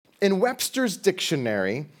In Webster's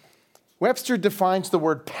dictionary, Webster defines the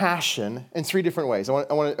word passion in three different ways. I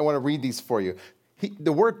want to read these for you.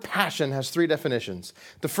 The word passion has three definitions.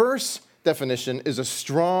 The first definition is a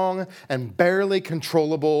strong and barely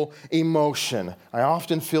controllable emotion. I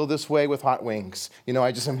often feel this way with hot wings.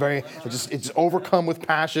 It's overcome with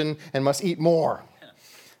passion and must eat more.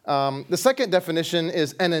 The second definition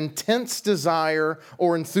is an intense desire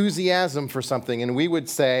or enthusiasm for something. And we would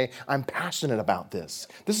say, I'm passionate about this.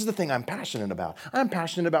 This is the thing I'm passionate about. I'm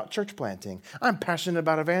passionate about church planting. I'm passionate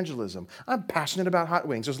about evangelism. I'm passionate about hot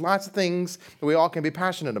wings. There's lots of things that we all can be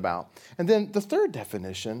passionate about. And then the third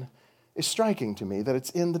definition is striking to me that it's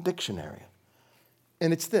in the dictionary.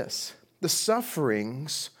 And it's this: the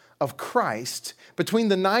sufferings of Christ between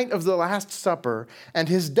the night of the Last Supper and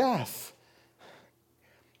his death.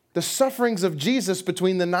 The sufferings of Jesus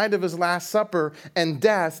between the night of his Last Supper and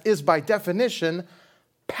death is, by definition,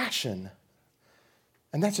 passion.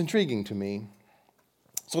 And that's intriguing to me.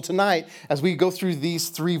 So tonight, as we go through these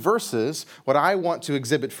three verses, what I want to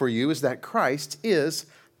exhibit for you is that Christ is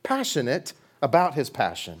passionate about his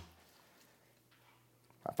passion.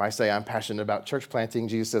 If I say I'm passionate about church planting,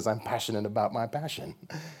 Jesus says I'm passionate about my passion.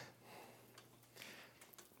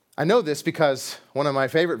 I know this because one of my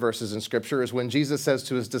favorite verses in Scripture is when Jesus says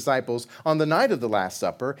to his disciples on the night of the Last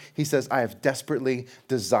Supper, he says, I have desperately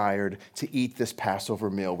desired to eat this Passover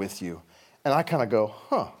meal with you. And I kind of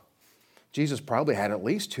go, Jesus probably had at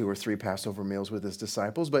least 2 or 3 Passover meals with his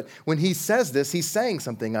disciples. But when he says this, he's saying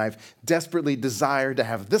something. I've desperately desired to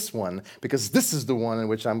have this one because this is the one in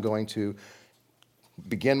which I'm going to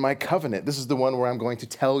begin my covenant. This is the one where I'm going to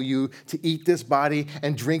tell you to eat this body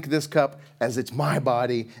and drink this cup as it's my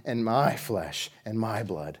body and my flesh and my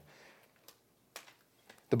blood.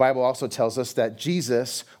 The Bible also tells us that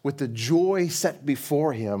Jesus, with the joy set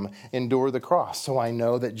before him, endured the cross. So I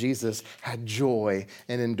know that Jesus had joy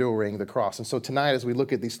in enduring the cross. And so tonight, as we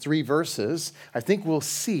look at these 3 verses, I think we'll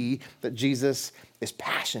see that Jesus is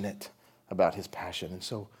passionate about his passion. And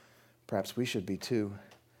so perhaps we should be too.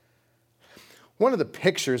 One of the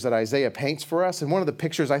pictures that Isaiah paints for us, and one of the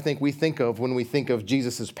pictures I think we think of when we think of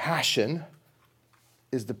Jesus' passion,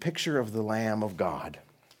 is the picture of the Lamb of God.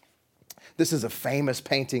 This is a famous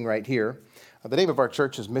painting right here. The name of our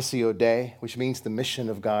church is Missio Dei, which means the mission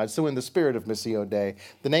of God. So in the spirit of Missio Dei,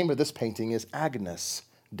 the name of this painting is Agnus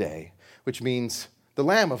Dei, which means the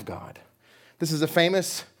Lamb of God. This is a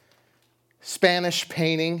famous Spanish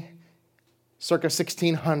painting, circa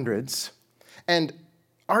 1600s. And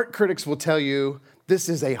art critics will tell you this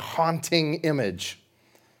is a haunting image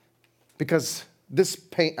because I'm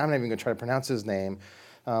not even going to try to pronounce his name.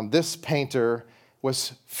 This painter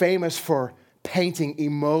was famous for painting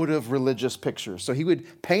emotive religious pictures. So he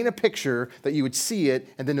would paint a picture that you would see it,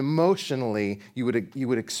 and then emotionally you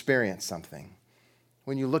would experience something.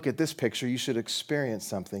 When you look at this picture, you should experience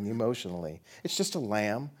something emotionally. It's just a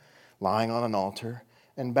lamb lying on an altar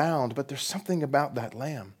and bound, but there's something about that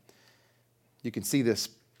lamb. You can see this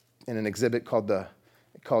in an exhibit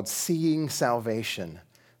called Seeing Salvation.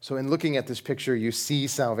 So in looking at this picture, you see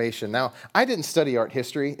salvation. Now, I didn't study art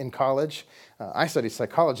history in college. I studied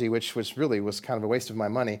psychology, which was kind of a waste of my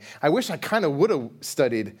money. I wish I kind of would have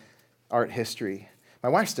studied art history. My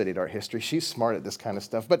wife studied art history. She's smart at this kind of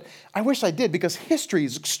stuff. But I wish I did because history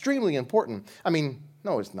is extremely important. I mean,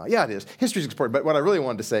 no, it's not. Yeah, it is. History is important. But what I really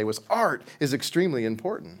wanted to say was art is extremely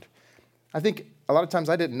important. I think a lot of times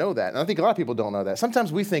I didn't know that, and I think a lot of people don't know that.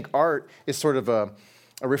 Sometimes we think art is sort of a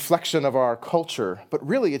reflection of our culture, but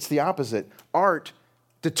really it's the opposite. Art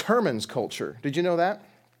determines culture. Did you know that?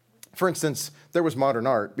 For instance, there was modern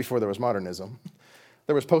art before there was modernism.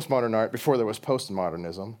 There was postmodern art before there was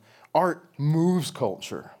postmodernism. Art moves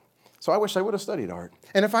culture. So I wish I would have studied art.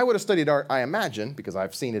 And if I would have studied art, I imagine, because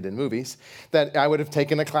I've seen it in movies, that I would have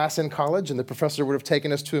taken a class in college and the professor would have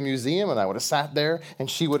taken us to a museum and I would have sat there and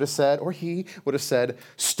she would have said, or he would have said,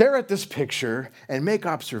 stare at this picture and make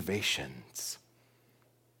observations.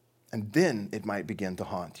 And then it might begin to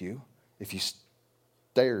haunt you if you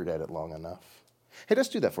stared at it long enough. Hey, let's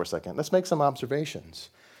do that for a second. Let's make some observations.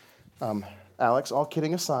 Alex, all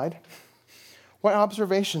kidding aside, what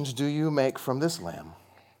observations do you make from this lamb?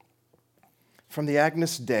 From the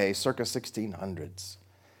Agnus Dei, circa 1600s.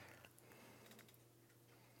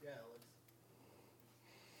 Yeah,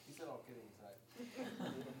 he said all kidding aside.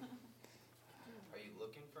 Are you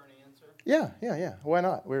looking for an answer? Yeah. Why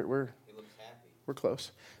not? We're He looks happy. we're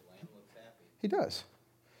close. The lamb looks happy. He does.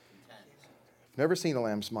 Content. Never seen a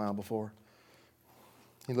lamb smile before.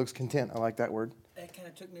 He looks content. I like that word. It kind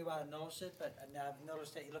of took me a while to notice it, but now I've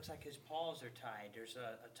noticed that he looks like his paws are tied. There's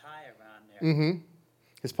a tie around there. Mm-hmm.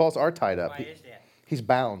 His paws are tied up. Why is that? He's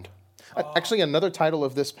bound. Actually, another title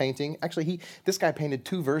of this painting, actually, this guy painted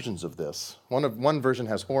 2 versions of this. One version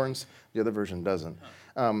has horns, the other version doesn't.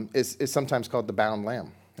 Is sometimes called the bound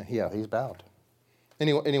lamb. Yeah, he's bound.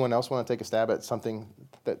 Anyone else want to take a stab at something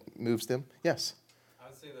that moves them? Yes? I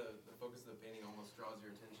would say the focus of the painting almost draws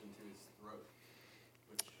your attention to his throat,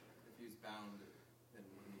 which if he was bound, then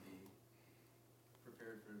wouldn't he be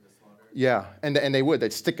prepared for the slaughter? Yeah, and they would.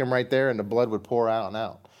 They'd stick him right there, and the blood would pour out and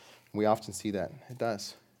out. We often see that. It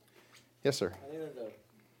does. Yes, sir? I think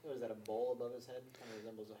was that a bowl above his head? Kind of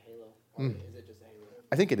resembles a halo. Or is it just a halo?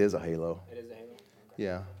 I think it is a halo. It is a halo? Okay.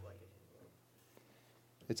 Yeah.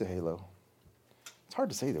 It's a halo. It's hard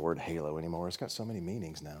to say the word halo anymore. It's got so many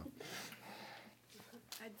meanings now.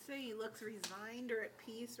 I'd say he looks resigned or at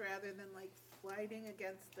peace rather than like fighting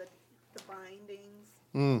against the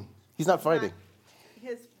bindings. He's not fighting.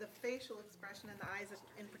 The facial expression and the eyes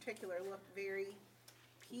in particular look very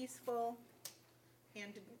peaceful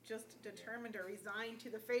and just determined or resigned to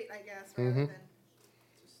the fate, I guess, rather than.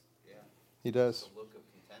 Just, yeah. He does. The look of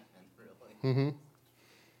contentment, really.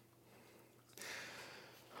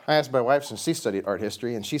 I asked my wife, since she studied art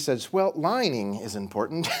history, and she says, well, lining is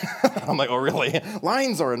important. I'm like, oh, really?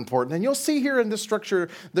 Lines are important. And you'll see here in this structure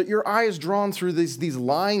that your eye is drawn through these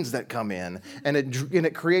lines that come in, and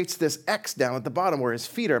it creates this X down at the bottom where his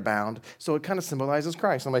feet are bound, so it kind of symbolizes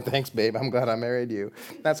Christ. I'm like, thanks, babe. I'm glad I married you.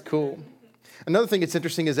 That's cool. Another thing that's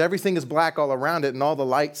interesting is everything is black all around it, and all the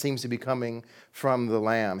light seems to be coming from the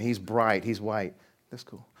Lamb. He's bright. He's white. That's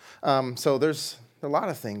cool. So there's a lot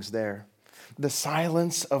of things there. The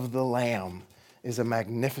silence of the Lamb is a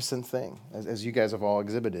magnificent thing, as you guys have all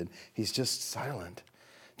exhibited. He's just silent.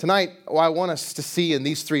 Tonight, I want us to see in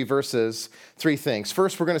these 3 verses 3 things.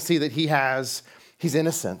 First, we're going to see that he's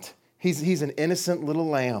innocent. He's an innocent little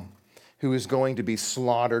lamb who is going to be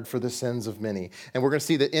slaughtered for the sins of many. And we're going to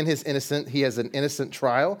see that in his innocent, he has an innocent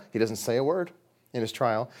trial. He doesn't say a word in his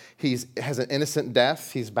trial. He has an innocent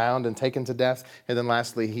death. He's bound and taken to death. And then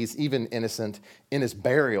lastly, he's even innocent in his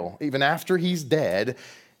burial. Even after he's dead,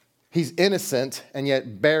 he's innocent and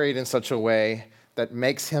yet buried in such a way that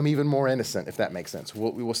makes him even more innocent, if that makes sense.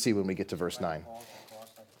 We will see when we get to verse 9.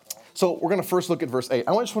 So we're going to first look at verse 8.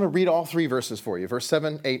 I just want to read all 3 verses for you, verse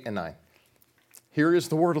 7, 8, and 9. Here is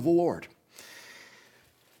the word of the Lord.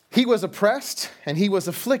 He was oppressed and he was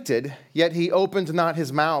afflicted, yet he opened not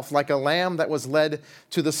his mouth, like a lamb that was led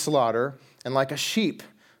to the slaughter, and like a sheep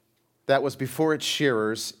that was before its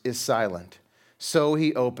shearers is silent. So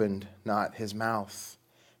he opened not his mouth.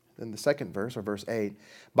 Then the second verse, or verse 8,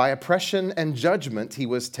 by oppression and judgment he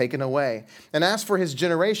was taken away. And as for his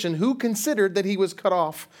generation, who considered that he was cut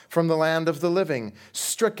off from the land of the living,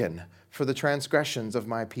 stricken for the transgressions of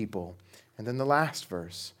my people? And then the last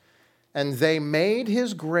verse, and they made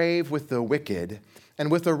his grave with the wicked and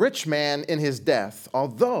with a rich man in his death,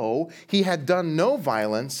 although he had done no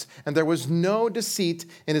violence and there was no deceit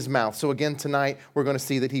in his mouth. So again, tonight, we're going to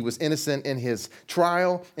see that he was innocent in his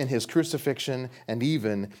trial, in his crucifixion, and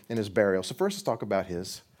even in his burial. So first, let's talk about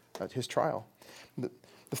his trial.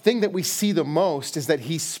 The thing that we see the most is that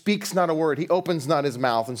he speaks not a word. He opens not his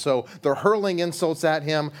mouth. And so they're hurling insults at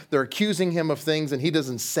him. They're accusing him of things, and he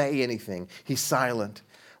doesn't say anything. He's silent.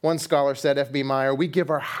 One scholar said, F.B. Meyer, we give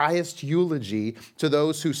our highest eulogy to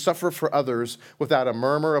those who suffer for others without a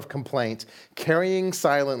murmur of complaint, carrying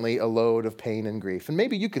silently a load of pain and grief. And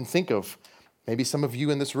maybe you can think of, maybe some of you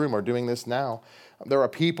in this room are doing this now. There are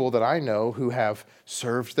people that I know who have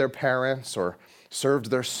served their parents or served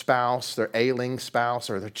their spouse, their ailing spouse,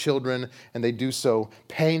 or their children, and they do so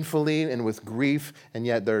painfully and with grief, and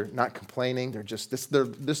yet they're not complaining. They're just, this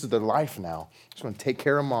is their life now. I just want to take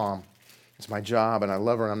care of mom. It's my job, and I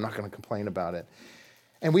love her, and I'm not going to complain about it.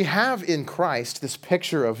 And we have in Christ this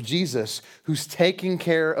picture of Jesus who's taking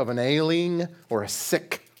care of an ailing or a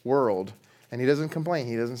sick world, and he doesn't complain.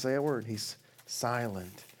 He doesn't say a word. He's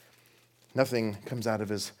silent. Nothing comes out of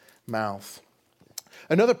his mouth.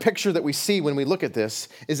 Another picture that we see when we look at this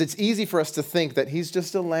is it's easy for us to think that he's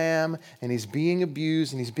just a lamb and he's being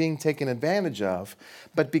abused and he's being taken advantage of.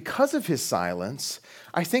 But because of his silence,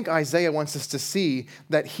 I think Isaiah wants us to see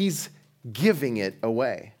that he's giving it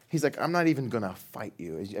away. He's like, I'm not even going to fight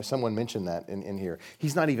you. Someone mentioned that in here.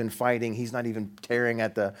 He's not even fighting. He's not even tearing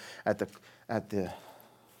at the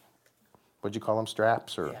what'd you call them,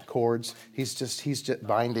 straps or cords? He's just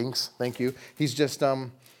bindings. Thank you. He's just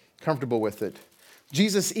comfortable with it.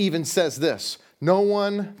 Jesus even says this, no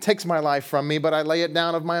one takes my life from me, but I lay it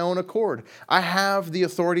down of my own accord. I have the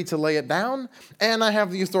authority to lay it down, and I have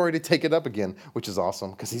the authority to take it up again, which is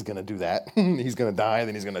awesome because he's going to do that. He's going to die,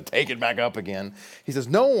 then he's going to take it back up again. He says,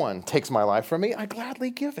 no one takes my life from me. I gladly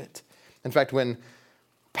give it. In fact, when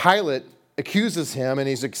Pilate accuses him, and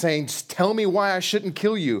he's saying, tell me why I shouldn't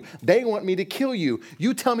kill you. They want me to kill you.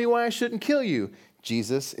 You tell me why I shouldn't kill you.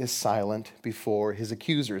 Jesus is silent before his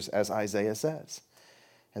accusers, as Isaiah says.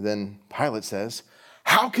 And then Pilate says,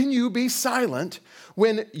 how can you be silent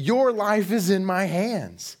when your life is in my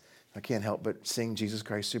hands? I can't help but sing Jesus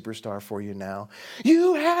Christ Superstar for you now.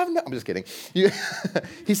 You have no, I'm just kidding.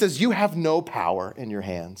 He says, you have no power in your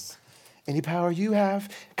hands. Any power you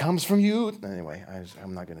have comes from you. Anyway,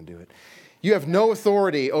 I'm not going to do it. You have no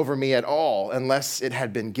authority over me at all unless it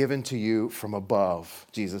had been given to you from above,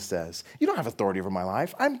 Jesus says. You don't have authority over my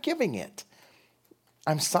life. I'm giving it.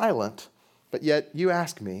 I'm silent, but yet you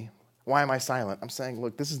ask me, why am I silent? I'm saying,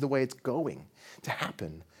 look, this is the way it's going to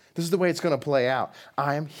happen. This is the way it's going to play out.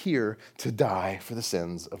 I am here to die for the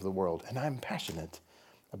sins of the world, and I'm passionate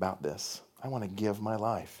about this. I want to give my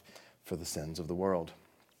life for the sins of the world.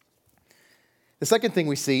 The second thing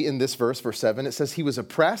we see in this verse, verse 7, it says he was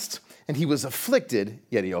oppressed and he was afflicted,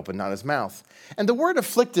 yet he opened not his mouth. And the word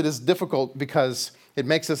afflicted is difficult because it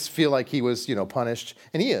makes us feel like he was, punished,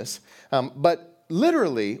 and he is. But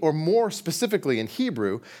literally, or more specifically in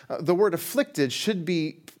Hebrew, the word afflicted should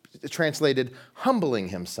be translated humbling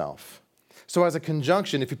himself. So as a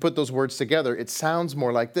conjunction, if you put those words together, it sounds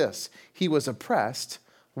more like this. He was oppressed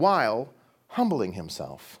while humbling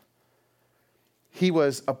himself. He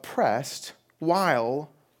was oppressed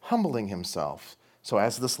while humbling himself. So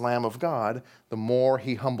as this Lamb of God, the more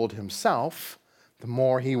he humbled himself, the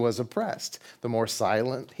more he was oppressed. The more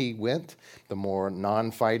silent he went, the more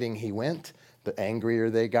non-fighting he went, the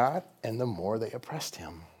angrier they got, and the more they oppressed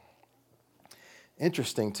him.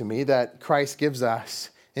 Interesting to me that Christ gives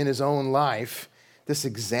us in his own life this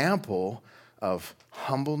example of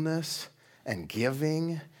humbleness and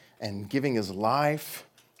giving his life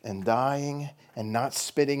and dying and not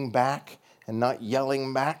spitting back and not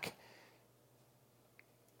yelling back.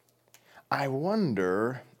 I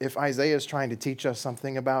wonder if Isaiah is trying to teach us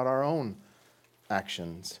something about our own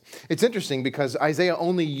actions. It's interesting because Isaiah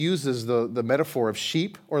only uses the metaphor of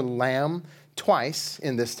sheep or lamb twice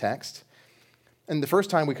in this text. And the first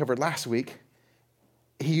time we covered last week,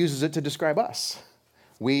 he uses it to describe us.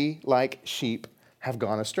 We, like sheep, have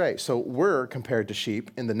gone astray. So we're compared to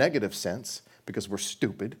sheep in the negative sense because we're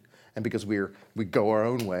stupid and because we go our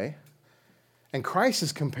own way. And Christ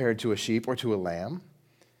is compared to a sheep or to a lamb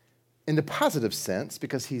in the positive sense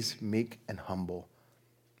because he's meek and humble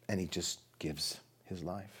and he just gives his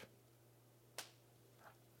life.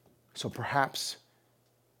 So perhaps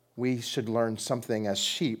we should learn something as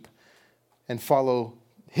sheep and follow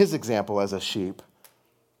his example as a sheep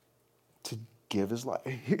to give his life.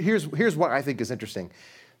 Here's what I think is interesting.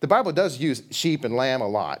 The Bible does use sheep and lamb a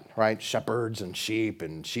lot, right? Shepherds and sheep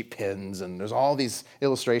pens, and there's all these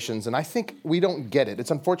illustrations, and I think we don't get it. It's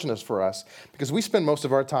unfortunate for us because we spend most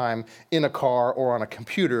of our time in a car or on a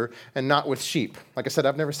computer and not with sheep. Like I said,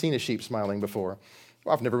 I've never seen a sheep smiling before.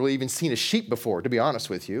 Well, I've never really even seen a sheep before, to be honest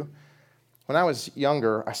with you. When I was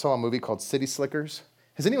younger, I saw a movie called City Slickers.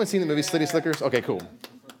 Has anyone seen the movie City Slickers? Okay, cool.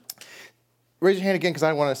 Raise your hand again because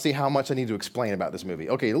I want to see how much I need to explain about this movie.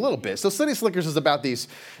 Okay, a little bit. So City Slickers is about these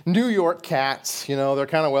New York cats, they're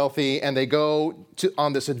kind of wealthy, and they go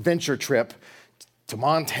on this adventure trip to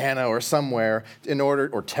Montana or somewhere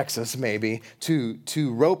or Texas maybe, to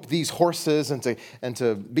rope these horses and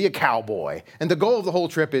to be a cowboy. And the goal of the whole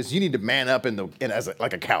trip is you need to man up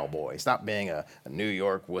like a cowboy. Stop being a New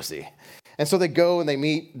York wussy. And so they go and they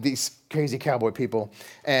meet these crazy cowboy people,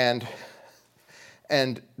 and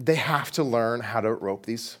they have to learn how to rope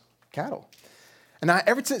these cattle. And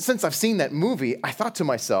ever since I've seen that movie, I thought to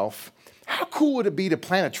myself, how cool would it be to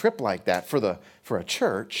plan a trip like that for a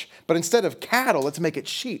church, but instead of cattle, let's make it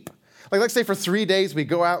sheep. Like, let's say for 3 days we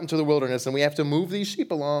go out into the wilderness and we have to move these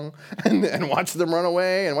sheep along and watch them run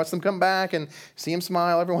away and watch them come back and see them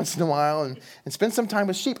smile every once in a while and spend some time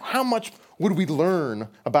with sheep. How much would we learn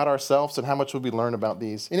about ourselves and how much would we learn about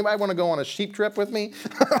these? Anybody want to go on a sheep trip with me?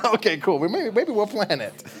 Okay, cool. Maybe we'll plan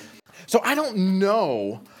it. So I don't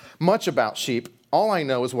know much about sheep. All I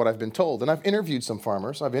know is what I've been told. And I've interviewed some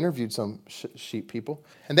farmers. I've interviewed some sheep people.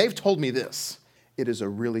 And they've told me this. It is a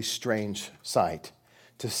really strange sight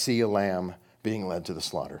to see a lamb being led to the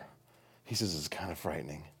slaughter. He says it's kind of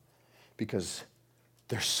frightening because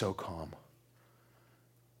they're so calm.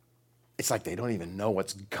 It's like they don't even know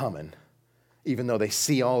what's coming, even though they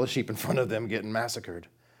see all the sheep in front of them getting massacred.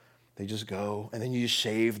 They just go, and then you just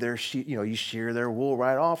shave their sheep, you shear their wool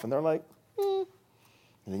right off, and they're like, And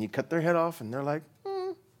then you cut their head off, and they're like,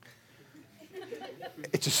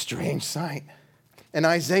 It's a strange sight. And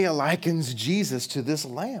Isaiah likens Jesus to this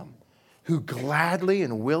lamb who gladly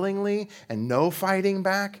and willingly and no fighting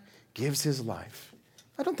back gives his life.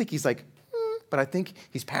 I don't think he's like but I think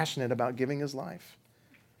he's passionate about giving his life.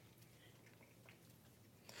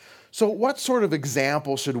 So what sort of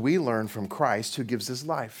example should we learn from Christ who gives his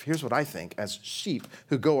life? Here's what I think. As sheep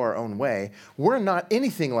who go our own way, we're not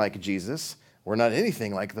anything like Jesus. We're not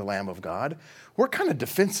anything like the Lamb of God. We're kind of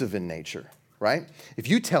defensive in nature, right? If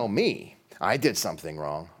you tell me I did something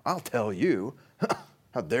wrong, I'll tell you.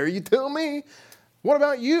 How dare you tell me? What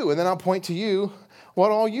about you? And then I'll point to you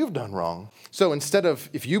what all you've done wrong. So instead of,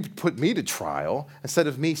 if you put me to trial, instead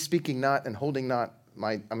of me speaking not and holding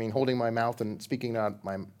my mouth and speaking not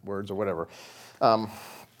my words or whatever. I'm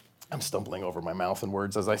stumbling over my mouth and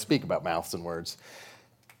words as I speak about mouths and words.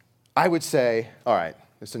 I would say, all right,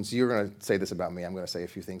 since you're going to say this about me, I'm going to say a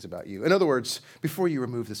few things about you. In other words, before you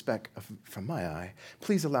remove the speck from my eye,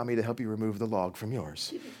 please allow me to help you remove the log from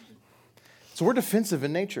yours. So we're defensive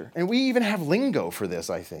in nature. And we even have lingo for this,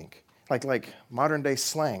 I think, like modern day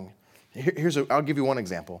slang. I'll give you one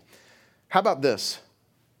example. How about this?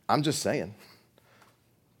 I'm just saying.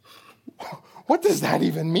 What does that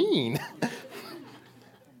even mean?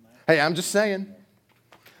 Hey, I'm just saying.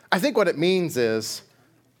 I think what it means is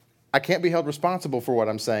I can't be held responsible for what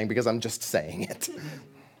I'm saying because I'm just saying it.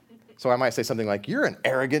 So I might say something like, you're an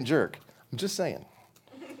arrogant jerk. I'm just saying.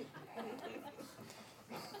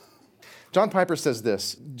 John Piper says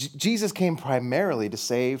this, Jesus came primarily to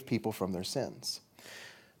save people from their sins.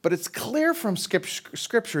 But it's clear from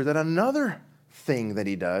Scripture that another thing that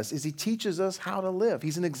he does is he teaches us how to live.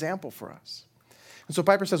 He's an example for us. And so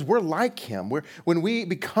Piper says we're like him. When we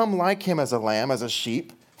become like him as a lamb, as a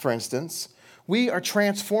sheep, for instance, we are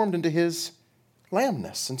transformed into his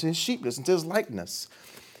lambness, into his sheepness, into his likeness.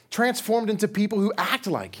 Transformed into people who act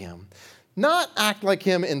like him. Not act like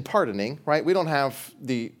him in pardoning, right? We don't have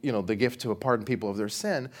the gift to pardon people of their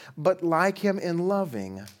sin, but like him in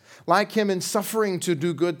loving. Like him in suffering to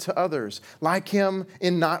do good to others. Like him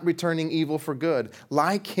in not returning evil for good.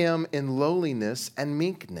 Like him in lowliness and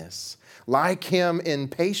meekness. Like him in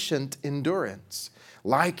patient endurance.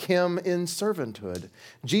 Like him in servanthood.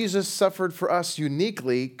 Jesus suffered for us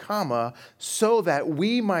uniquely, so that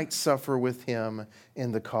we might suffer with him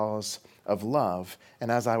in the cause of love.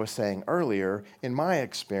 And as I was saying earlier, in my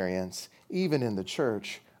experience, even in the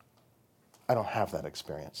church, I don't have that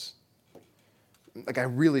experience. I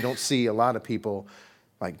really don't see a lot of people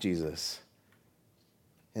like Jesus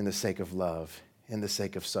in the sake of love, in the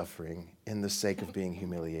sake of suffering, in the sake of being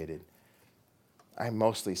humiliated. I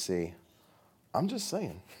mostly see, I'm just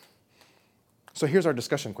saying. So here's our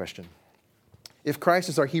discussion question. If Christ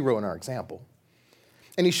is our hero and our example,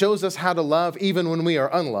 and he shows us how to love even when we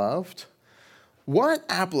are unloved, what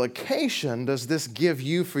application does this give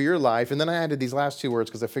you for your life? And then I added these last two words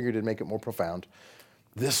because I figured it'd make it more profound.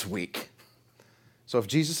 This week. So if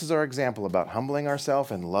Jesus is our example about humbling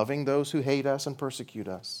ourselves and loving those who hate us and persecute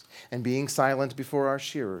us, and being silent before our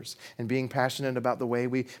shearers, and being passionate about the way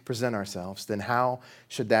we present ourselves, then how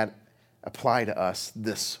should that apply to us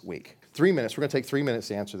this week? 3 minutes. We're going to take 3 minutes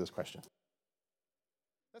to answer this question.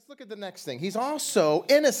 Let's look at the next thing. He's also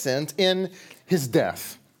innocent in his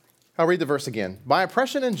death. I'll read the verse again. By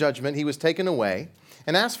oppression and judgment he was taken away,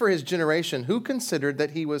 and as for his generation, who considered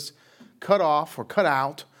that he was cut off or cut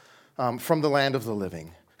out from the land of the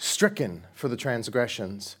living, stricken for the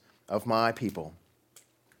transgressions of my people.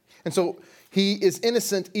 And so he is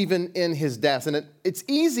innocent even in his death. And it's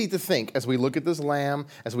easy to think as we look at this lamb,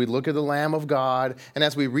 as we look at the Lamb of God, and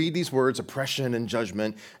as we read these words, oppression and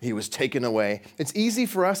judgment, he was taken away. It's easy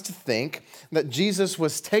for us to think that Jesus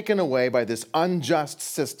was taken away by this unjust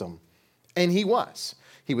system. And he was.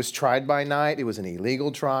 He was tried by night. It was an illegal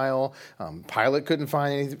trial. Pilate couldn't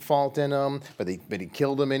find any fault in him, but he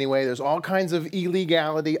killed him anyway. There's all kinds of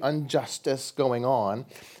illegality, injustice going on.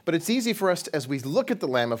 But it's easy for us, as we look at the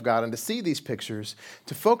Lamb of God and to see these pictures,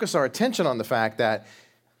 to focus our attention on the fact that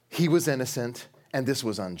he was innocent and this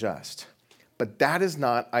was unjust. But that is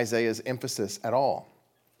not Isaiah's emphasis at all.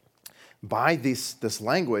 By this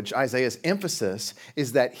language, Isaiah's emphasis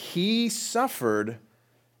is that he suffered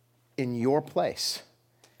in your place.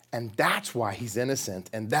 And that's why he's innocent,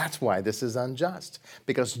 and that's why this is unjust.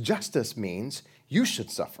 Because justice means you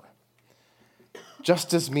should suffer.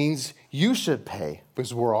 Justice means you should pay,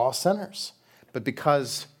 because we're all sinners. But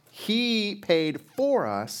because he paid for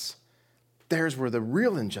us, there's where the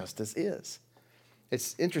real injustice is.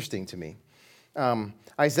 It's interesting to me.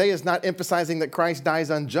 Isaiah is not emphasizing that Christ dies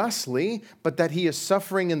unjustly, but that he is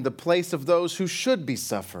suffering in the place of those who should be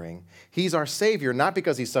suffering. He's our Savior, not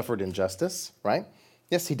because he suffered injustice, right?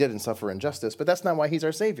 Yes, he didn't suffer injustice, but that's not why he's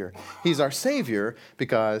our Savior. He's our Savior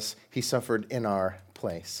because he suffered in our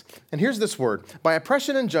place. And here's this word. By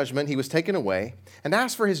oppression and judgment he was taken away, and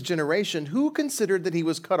as for his generation, who considered that he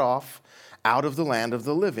was cut off out of the land of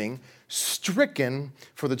the living, stricken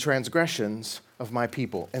for the transgressions of my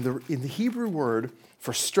people. And in the Hebrew word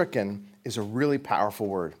for stricken is a really powerful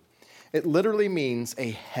word. It literally means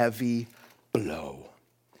a heavy blow.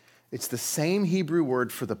 It's the same Hebrew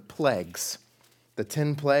word for the plagues, the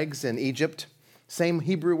 10 plagues in Egypt. Same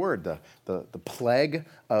Hebrew word. The plague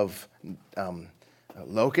of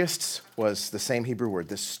locusts was the same Hebrew word,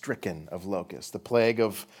 the stricken of locusts. The plague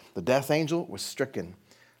of the death angel was stricken.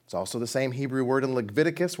 It's also the same Hebrew word in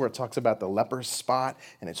Leviticus where it talks about the leper spot,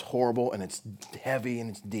 and it's horrible, and it's heavy, and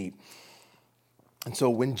it's deep. And so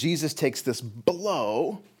when Jesus takes this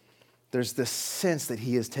blow, there's this sense that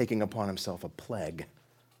he is taking upon himself a plague.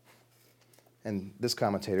 And this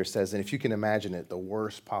commentator says, and if you can imagine it, the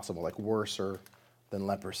worst possible, like worser than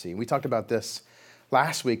leprosy. We talked about this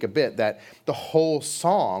last week a bit, that the whole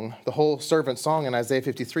song, the whole servant song in Isaiah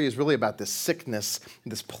 53 is really about this sickness,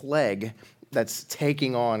 this plague that's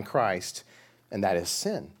taking on Christ, and that is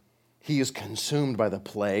sin. He is consumed by the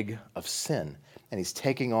plague of sin, and he's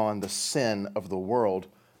taking on the sin of the world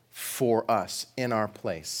for us in our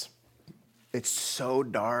place. It's so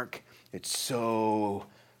dark, it's so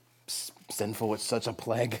sinful, it's such a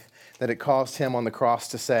plague that it caused him on the cross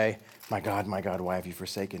to say, my God, why have you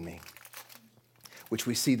forsaken me? Which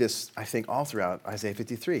we see this, I think, all throughout Isaiah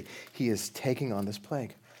 53. He is taking on this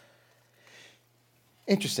plague.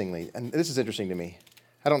 Interestingly, and this is interesting to me,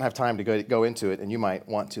 I don't have time to go into it, and you might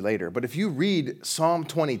want to later, but if you read Psalm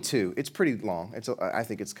 22, it's pretty long. I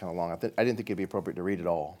think it's kind of long. I didn't think it'd be appropriate to read it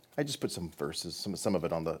all. I just put some verses, some of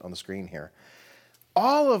it on the screen here.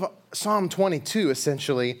 All of Psalm 22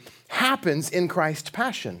 essentially happens in Christ's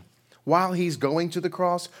passion. While he's going to the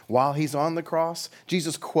cross, while he's on the cross,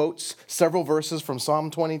 Jesus quotes several verses from Psalm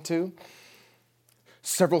 22.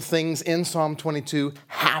 Several things in Psalm 22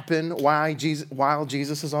 happen while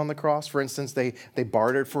Jesus is on the cross. For instance, they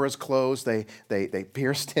bartered for his clothes. They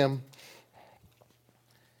pierced him.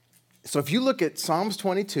 So if you look at Psalms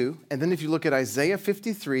 22, and then if you look at Isaiah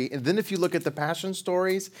 53, and then if you look at the passion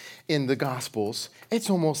stories in the Gospels, it's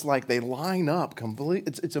almost like they line up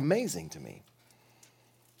completely. It's amazing to me.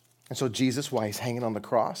 And so Jesus, while he's hanging on the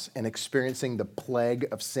cross and experiencing the plague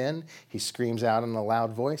of sin, he screams out in a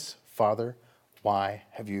loud voice, Father, why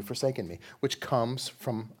have you forsaken me? Which comes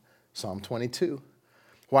from Psalm 22.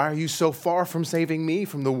 Why are you so far from saving me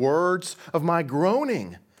from the words of my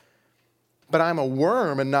groaning? But I'm a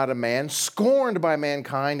worm and not a man, scorned by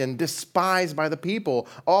mankind and despised by the people.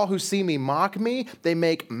 All who see me mock me. They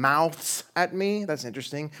make mouths at me. That's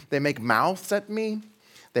interesting. They make mouths at me.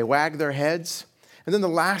 They wag their heads. And then the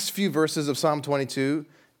last few verses of Psalm 22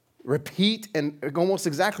 repeat and almost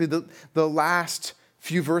exactly the last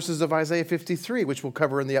few verses of Isaiah 53, which we'll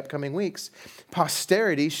cover in the upcoming weeks.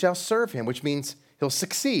 Posterity shall serve him, which means he'll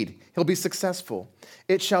succeed. He'll be successful.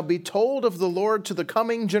 It shall be told of the Lord to the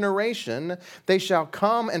coming generation. They shall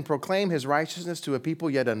come and proclaim his righteousness to a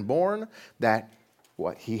people yet unborn, that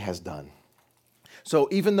what he has done. So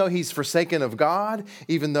even though he's forsaken of God,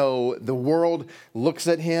 even though the world looks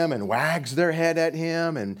at him and wags their head at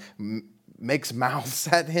him and makes mouths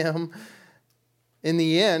at him, in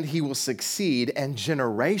the end, he will succeed, and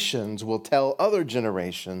generations will tell other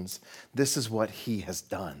generations, this is what he has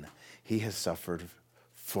done. He has suffered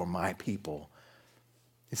for my people.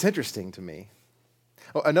 It's interesting to me.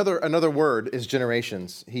 Oh, another word is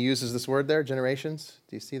generations. He uses this word there, generations.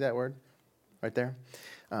 Do you see that word right there?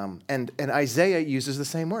 And Isaiah uses the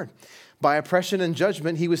same word. By oppression and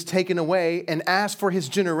judgment, he was taken away. And as for his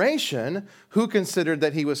generation, who considered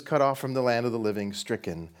that he was cut off from the land of the living,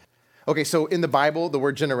 stricken? Okay, so in the Bible, the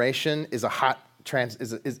word generation is a hot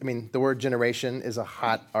the word generation is a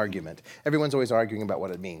hot argument. Everyone's always arguing about what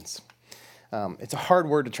it means. It's a hard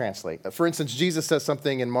word to translate. For instance, Jesus says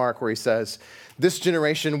something in Mark where he says, this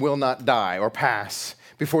generation will not die or pass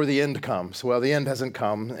before the end comes. Well, the end hasn't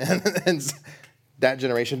come, and that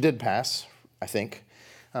generation did pass, I think.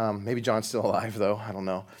 Maybe John's still alive, though. I don't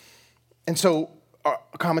know. And so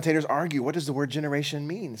commentators argue, what does the word generation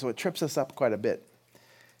mean? So it trips us up quite a bit.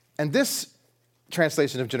 And this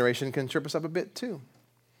translation of generation can trip us up a bit, too.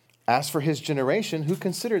 As for his generation, who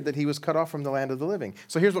considered that he was cut off from the land of the living?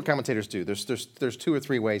 So here's what commentators do. There's 2 or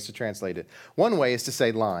 3 ways to translate it. One way is to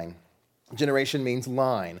say line. Generation means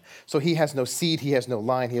line. So he has no seed, he has no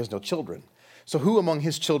line, he has no children. So who among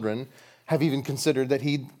his children have even considered that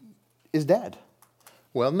he is dead?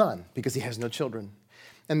 Well, none, because he has no children.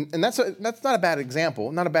 And that's not a bad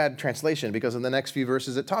example, not a bad translation, because in the next few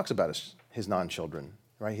verses it talks about his non-children,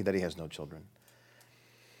 right? That he has no children.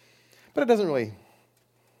 But it doesn't really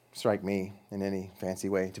strike me in any fancy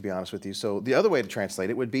way, to be honest with you. So the other way to translate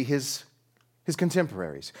it would be his His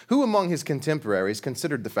contemporaries. Who among his contemporaries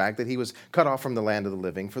considered the fact that he was cut off from the land of the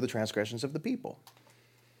living for the transgressions of the people?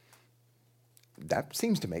 That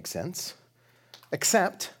seems to make sense.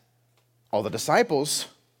 Except all the disciples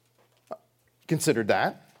considered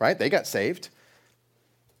that, right? They got saved.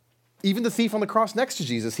 Even the thief on the cross next to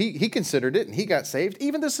Jesus, he considered it and he got saved.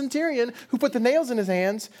 Even the centurion who put the nails in his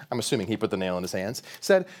hands, I'm assuming he put the nail in his hands,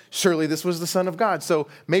 said, surely this was the Son of God. So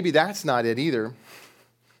maybe that's not it either.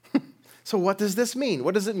 So what does this mean?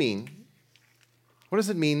 What does it mean? What does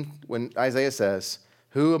it mean when Isaiah says,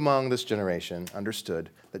 who among this generation understood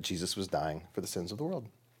that Jesus was dying for the sins of the world?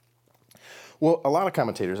 Well, a lot of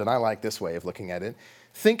commentators, and I like this way of looking at it,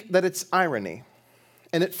 think that it's irony.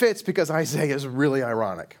 And it fits because Isaiah is really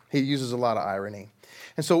ironic. He uses a lot of irony.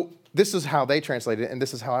 And so this is how they translate it, and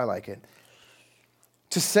this is how I like it.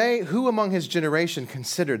 To say who among his generation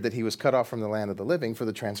considered that he was cut off from the land of the living for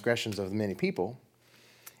the transgressions of many people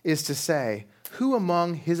is to say who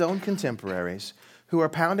among his own contemporaries who are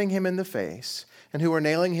pounding him in the face and who are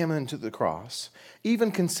nailing him into the cross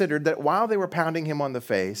even considered that while they were pounding him on the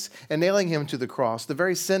face and nailing him to the cross, the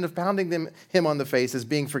very sin of pounding him on the face is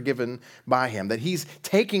being forgiven by him, that he's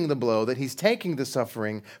taking the blow, that he's taking the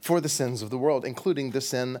suffering for the sins of the world, including the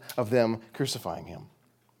sin of them crucifying him.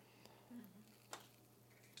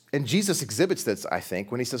 And Jesus exhibits this, I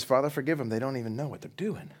think, when he says, Father, forgive them. They don't even know what they're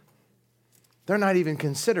doing. They're not even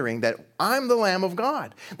considering that I'm the Lamb of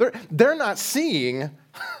God. They're not seeing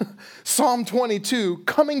Psalm 22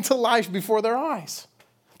 coming to life before their eyes.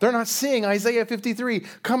 They're not seeing Isaiah 53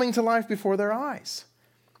 coming to life before their eyes.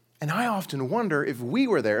 And I often wonder if we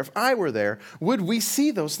were there, if I were there, would we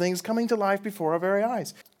see those things coming to life before our very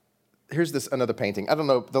eyes? Here's another painting. I don't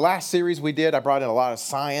know, the last series we did, I brought in a lot of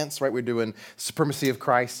science, right? We're doing Supremacy of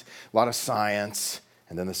Christ, a lot of science,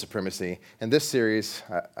 and then the supremacy. In this series,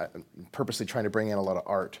 I'm purposely trying to bring in a lot of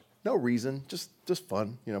art. No reason, just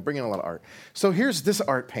fun, bring in a lot of art. So here's this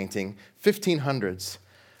art painting, 1500s,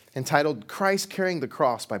 entitled Christ Carrying the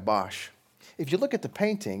Cross by Bosch. If you look at the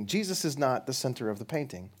painting, Jesus is not the center of the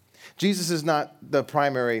painting. Jesus is not the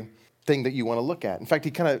primary thing that you want to look at. In fact,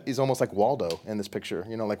 he kind of is almost like Waldo in this picture,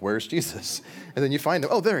 like, where's Jesus? And then you find him,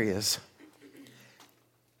 oh, there he is.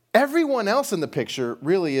 Everyone else in the picture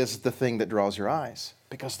really is the thing that draws your eyes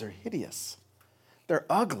because they're hideous. They're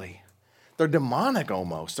ugly. They're demonic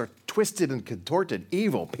almost. They're twisted and contorted,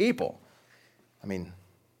 evil people. I mean,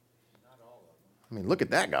 look at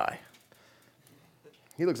that guy.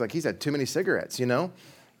 He looks like he's had too many cigarettes, And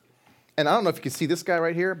I don't know if you can see this guy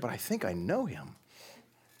right here, but I think I know him.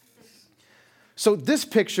 So this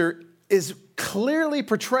picture is clearly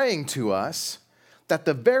portraying to us that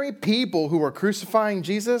the very people who were crucifying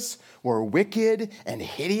Jesus were wicked and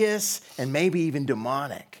hideous and maybe even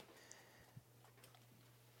demonic.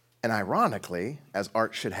 And ironically, as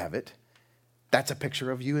art should have it, that's a picture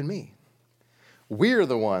of you and me. We're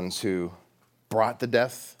the ones who brought the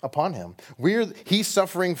death upon him. He's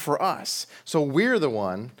suffering for us. So we're the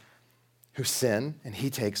one who sin and he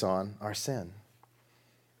takes on our sin.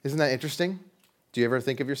 Isn't that interesting? Do you ever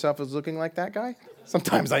think of yourself as looking like that guy?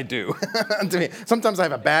 Sometimes I do. Sometimes I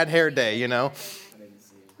have a bad hair day,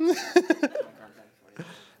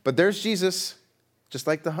 But there's Jesus, just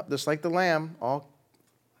like the lamb, all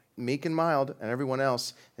meek and mild, and everyone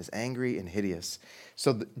else is angry and hideous.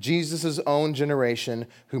 So Jesus' own generation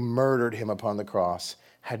who murdered him upon the cross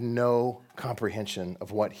had no comprehension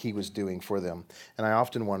of what he was doing for them. And I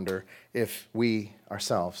often wonder if we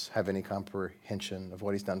ourselves have any comprehension of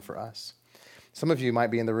what he's done for us. Some of you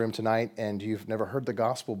might be in the room tonight and you've never heard the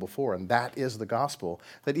gospel before, and that is the gospel,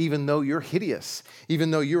 that even though you're hideous,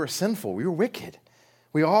 even though you're sinful, you're wicked,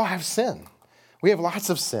 we all have sin. We have lots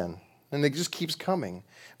of sin, and it just keeps coming.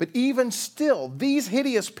 But even still, these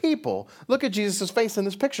hideous people, look at Jesus' face in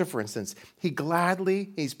this picture, for instance.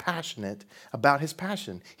 He's passionate about his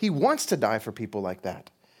passion. He wants to die for people like that,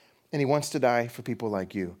 and he wants to die for people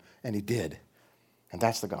like you, and he did. And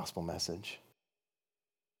that's the gospel message.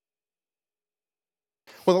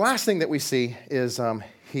 Well, the last thing that we see is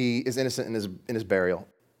he is innocent in his burial.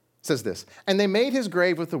 It says this, and they made his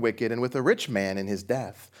grave with the wicked and with a rich man in his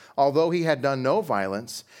death, although he had done no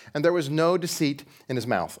violence, and there was no deceit in his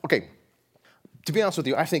mouth. Okay, to be honest with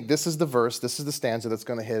you, I think this is the verse, this is the stanza that's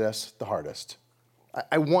going to hit us the hardest.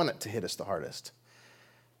 I want it to hit us the hardest.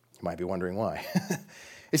 You might be wondering why.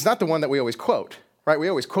 It's not the one that we always quote. Right, we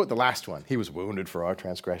always quote the last one. He was wounded for our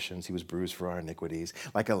transgressions. He was bruised for our iniquities.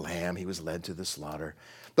 Like a lamb, he was led to the slaughter.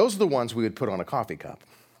 Those are the ones we would put on a coffee cup.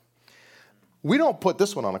 We don't put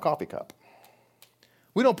this one on a coffee cup.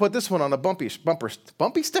 We don't put this one on a bumpy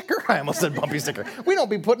sticker? I almost said bumpy sticker. We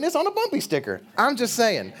don't be putting this on a bumpy sticker. I'm just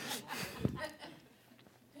saying.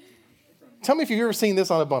 Tell me if you've ever seen this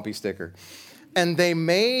on a bumpy sticker. And they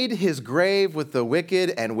made his grave with the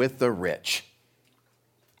wicked and with the rich.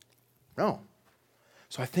 No.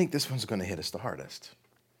 So I think this one's going to hit us the hardest.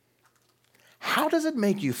 How does it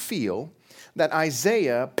make you feel that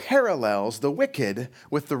Isaiah parallels the wicked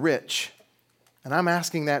with the rich? And I'm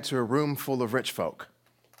asking that to a room full of rich folk.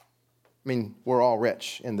 I mean, we're all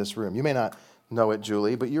rich in this room. You may not know it,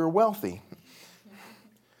 Julie, but you're wealthy.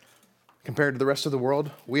 Compared to the rest of the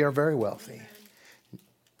world, we are very wealthy.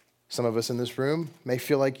 Some of us in this room may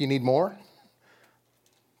feel like you need more.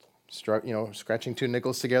 Scratching 2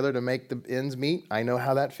 nickels together to make the ends meet. I know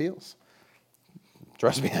how that feels.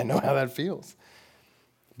 Trust me, I know how that feels.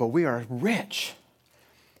 But we are rich.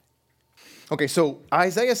 Okay, so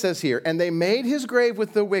Isaiah says here, and they made his grave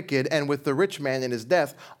with the wicked and with the rich man in his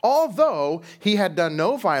death, although he had done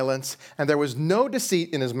no violence and there was no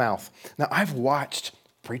deceit in his mouth. Now, I've watched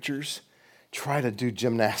preachers try to do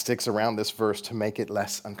gymnastics around this verse to make it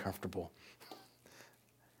less uncomfortable.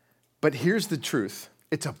 But here's the truth.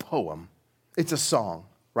 It's a poem. It's a song,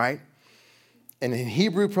 right? And in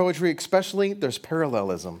Hebrew poetry especially, there's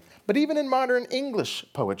parallelism. But even in modern English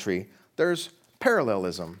poetry, there's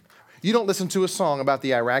parallelism. You don't listen to a song about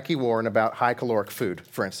the Iraqi war and about high caloric food,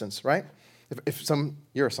 for instance, right?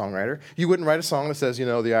 You're a songwriter, you wouldn't write a song that says,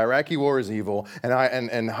 the Iraqi war is evil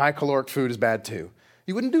and high caloric food is bad too.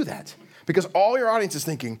 You wouldn't do that. Because all your audience is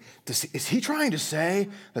thinking, is he trying to say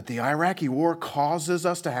that the Iraqi war causes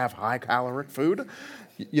us to have high caloric food?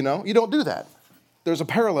 You don't do that. There's a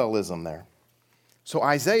parallelism there. So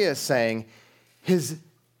Isaiah is saying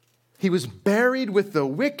he was buried with the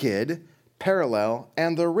wicked, parallel,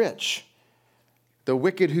 and the rich. The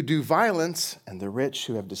wicked who do violence and the rich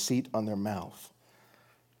who have deceit on their mouth.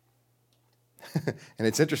 And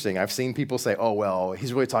it's interesting. I've seen people say, oh, well,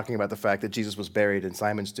 he's really talking about the fact that Jesus was buried in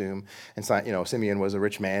Simon's tomb. And, Simeon was a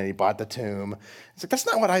rich man. And he bought the tomb. It's like, that's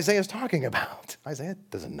not what Isaiah's talking about. Isaiah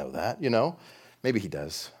doesn't know that, Maybe he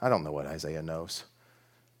does. I don't know what Isaiah knows.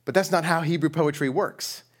 But that's not how Hebrew poetry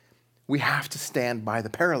works. We have to stand by the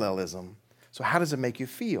parallelism. So how does it make you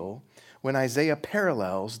feel when Isaiah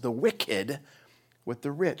parallels the wicked with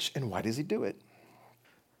the rich? And why does he do it?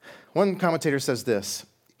 One commentator says this.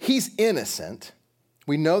 He's innocent.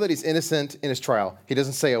 We know that he's innocent in his trial. He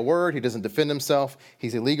doesn't say a word. He doesn't defend himself.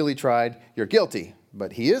 He's illegally tried. You're guilty,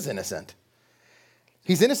 but he is innocent.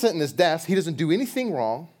 He's innocent in his death. He doesn't do anything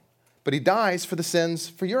wrong, but he dies for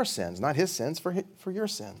your sins, not his sins, for your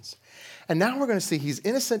sins. And now we're going to see he's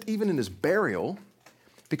innocent even in his burial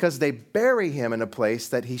because they bury him in a place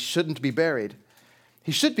that he shouldn't be buried.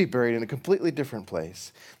 He should be buried in a completely different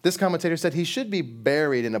place. This commentator said he should be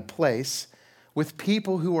buried in a place with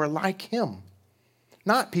people who are like him,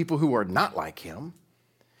 not people who are not like him.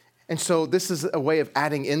 And so this is a way of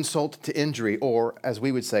adding insult to injury, or as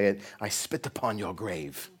we would say it, I spit upon your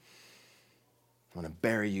grave. I'm going to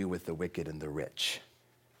bury you with the wicked and the rich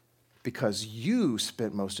because you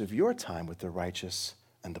spent most of your time with the righteous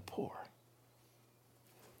and the poor.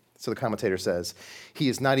 So the commentator says, he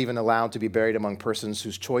is not even allowed to be buried among persons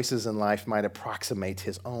whose choices in life might approximate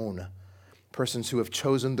his own. Persons who have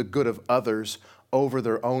chosen the good of others over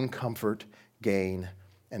their own comfort, gain,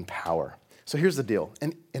 and power. So here's the deal.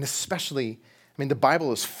 And especially, the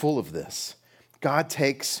Bible is full of this. God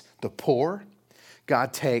takes the poor,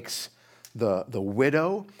 God takes the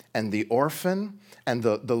widow and the orphan and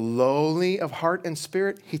the lowly of heart and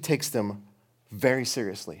spirit. He takes them very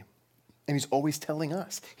seriously. And he's always telling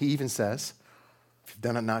us. He even says, if you've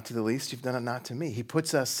done it not to the least, you've done it not to me. He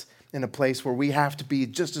puts us in a place where we have to be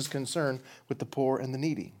just as concerned with the poor and the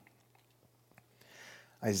needy.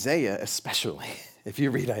 Isaiah especially, if you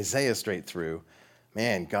read Isaiah straight through,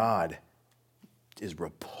 man, God is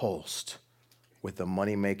repulsed with the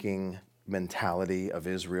money-making mentality of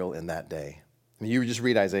Israel in that day. You just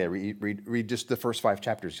read Isaiah, read just the first 5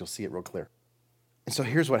 chapters, you'll see it real clear. And so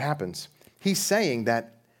here's what happens. He's saying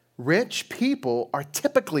that rich people are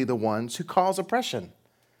typically the ones who cause oppression.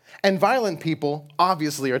 And violent people,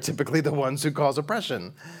 obviously, are typically the ones who cause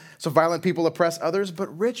oppression. So violent people oppress others,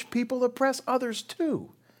 but rich people oppress others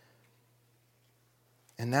too.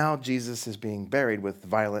 And now Jesus is being buried with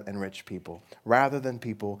violent and rich people, rather than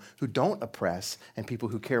people who don't oppress and people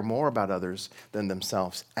who care more about others than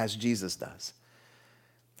themselves, as Jesus does.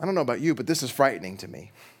 I don't know about you, but this is frightening to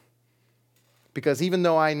me. Because even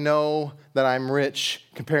though I know that I'm rich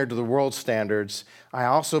compared to the world's standards, I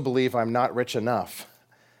also believe I'm not rich enough.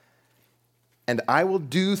 And I will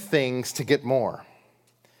do things to get more.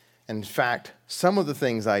 And in fact, some of the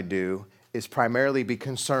things I do is primarily be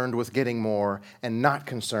concerned with getting more and not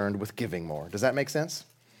concerned with giving more. Does that make sense?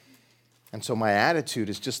 And so my attitude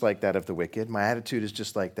is just like that of the wicked. My attitude is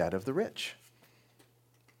just like that of the rich.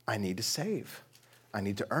 I need to save. I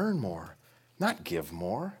need to earn more, not give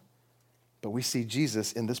more. But we see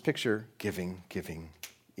Jesus in this picture giving,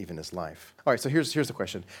 even his life. All right, so here's the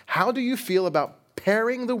question. How do you feel about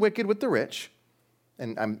pairing the wicked with the rich?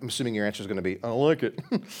 And I'm assuming your answer is going to be, I don't like it.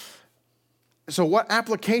 So what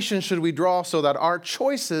application should we draw so that our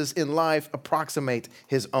choices in life approximate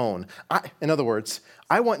his own? In other words,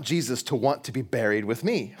 I want Jesus to want to be buried with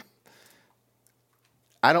me.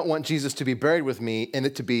 I don't want Jesus to be buried with me and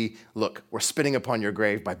it to be, look, we're spitting upon your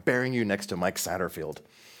grave by burying you next to Mike Satterfield.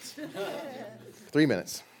 3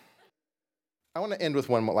 minutes. I want to end with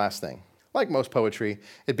one last thing. Like most poetry,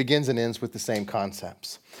 it begins and ends with the same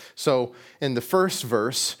concepts. So in the first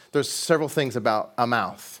verse, there's several things about a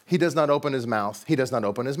mouth. He does not open his mouth. He does not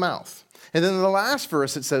open his mouth. And then in the last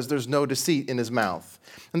verse, it says there's no deceit in his mouth.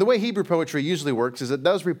 And the way Hebrew poetry usually works is it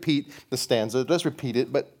does repeat the stanza, it does repeat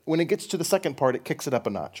it, but when it gets to the second part, it kicks it up a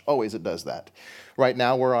notch. Always it does that. Right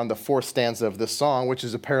now, we're on the fourth stanza of this song, which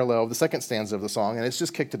is a parallel of the second stanza of the song, and it's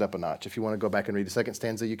just kicked it up a notch. If you want to go back and read the second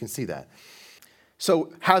stanza, you can see that.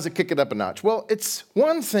 So how does it kick it up a notch? Well, it's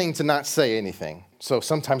one thing to not say anything. So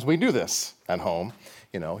sometimes we do this at home.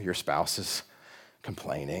 You know, your spouse is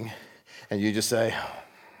complaining, and you just say,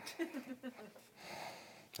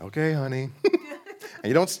 okay, honey. And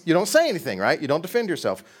you don't say anything, right? You don't defend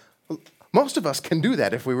yourself. Most of us can do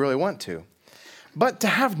that if we really want to. But to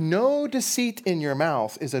have no deceit in your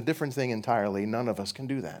mouth is a different thing entirely. None of us can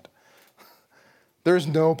do that. There's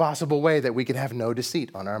no possible way that we can have no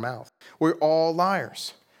deceit on our mouth. We're all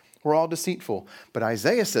liars. We're all deceitful. But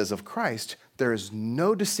Isaiah says of Christ, there is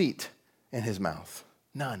no deceit in his mouth.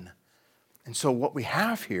 None. And so what we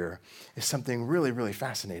have here is something really, really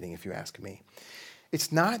fascinating, if you ask me.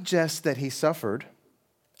 It's not just that he suffered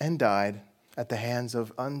and died at the hands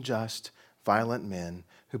of unjust, violent men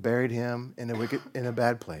who buried him in a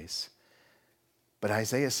bad place. But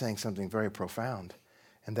Isaiah is saying something very profound.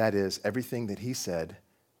 And that is, everything that he said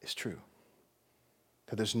is true.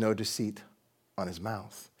 That there's no deceit on his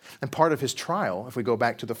mouth. And part of his trial, if we go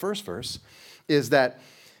back to the first verse, is that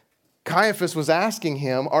Caiaphas was asking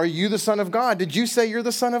him, are you the Son of God? Did you say you're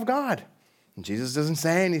the Son of God? And Jesus doesn't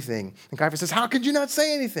say anything. And Caiaphas says, how could you not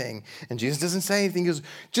say anything? And Jesus doesn't say anything. He goes,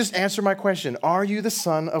 just answer my question. Are you the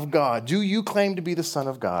Son of God? Do you claim to be the Son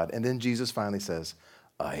of God? And then Jesus finally says,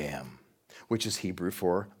 I am, which is Hebrew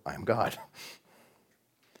for I am God.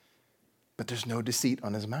 But there's no deceit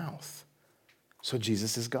on his mouth. So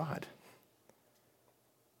Jesus is God.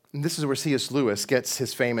 And this is where C.S. Lewis gets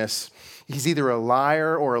his famous, he's either a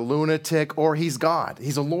liar or a lunatic or he's God.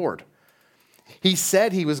 He's a Lord. He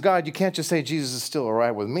said he was God. You can't just say Jesus is still all right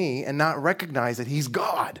with me and not recognize that he's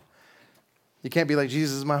God. You can't be like,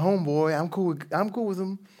 Jesus is my homeboy. I'm cool with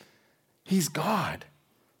him. He's God.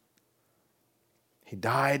 He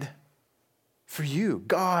died for you.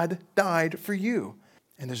 God died for you.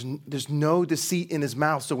 And there's no deceit in his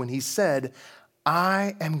mouth. So when he said,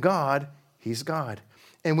 I am God, he's God.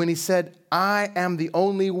 And when he said, I am the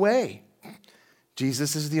only way,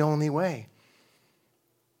 Jesus is the only way.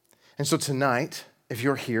 And so tonight, if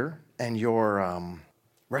you're here and you're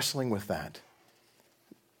wrestling with that,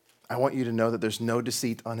 I want you to know that there's no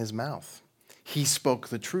deceit on his mouth. He spoke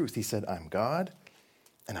the truth. He said, I'm God,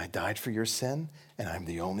 and I died for your sin, and I'm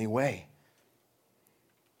the only way.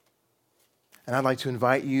 And I'd like to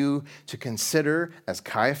invite you to consider, as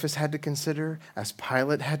Caiaphas had to consider, as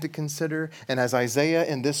Pilate had to consider, and as Isaiah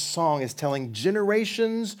in this song is telling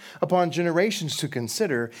generations upon generations to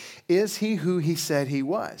consider, is he who he said he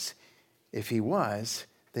was? If he was,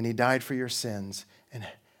 then he died for your sins.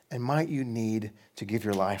 And might you need to give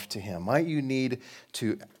your life to him? Might you need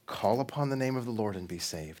to call upon the name of the Lord and be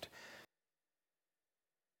saved?